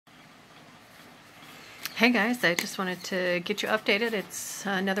Hey guys, I just wanted to get you updated. It's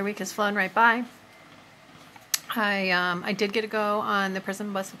another week has flown right by. I did get to go on the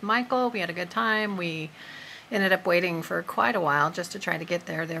prison bus with Michael. We had a good time. We ended up waiting for quite a while just to try to get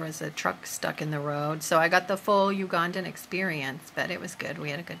there. There was a truck stuck in the road, so I got the full Ugandan experience, but it was good. We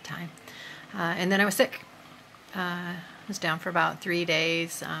had a good time. And then I was sick. I was down for about 3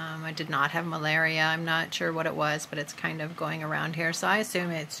 days. I did not have malaria. I'm not sure what it was, but it's kind of going around here, so I assume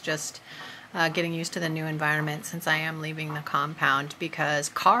it's just getting used to the new environment since I am leaving the compound, because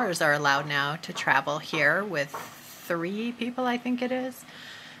cars are allowed now to travel here with 3 people, I think it is.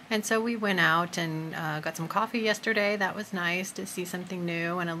 And so we went out and got some coffee yesterday. That was nice to see something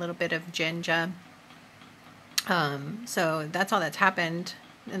new and a little bit of ginger. So that's all that's happened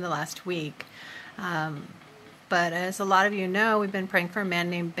in the last week. But as a lot of you know, we've been praying for a man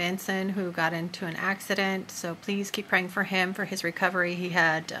named Benson who got into an accident. So please keep praying for him, for his recovery. He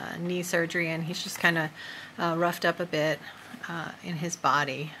had knee surgery and he's just kind of roughed up a bit in his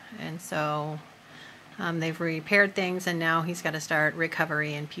body. And so they've repaired things and now he's got to start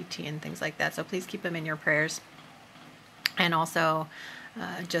recovery and PT and things like that. So please keep him in your prayers. And also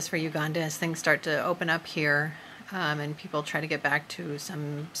just for Uganda, as things start to open up here and people try to get back to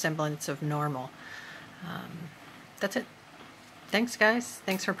some semblance of normal. That's it. Thanks, guys.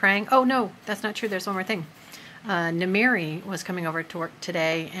 Thanks for praying. Oh, no, that's not true. There's one more thing. Nimeri was coming over to work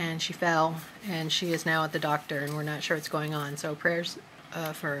today, and she fell, and she is now at the doctor, and we're not sure what's going on. So prayers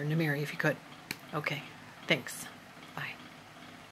for Nimeri, if you could. Okay, thanks.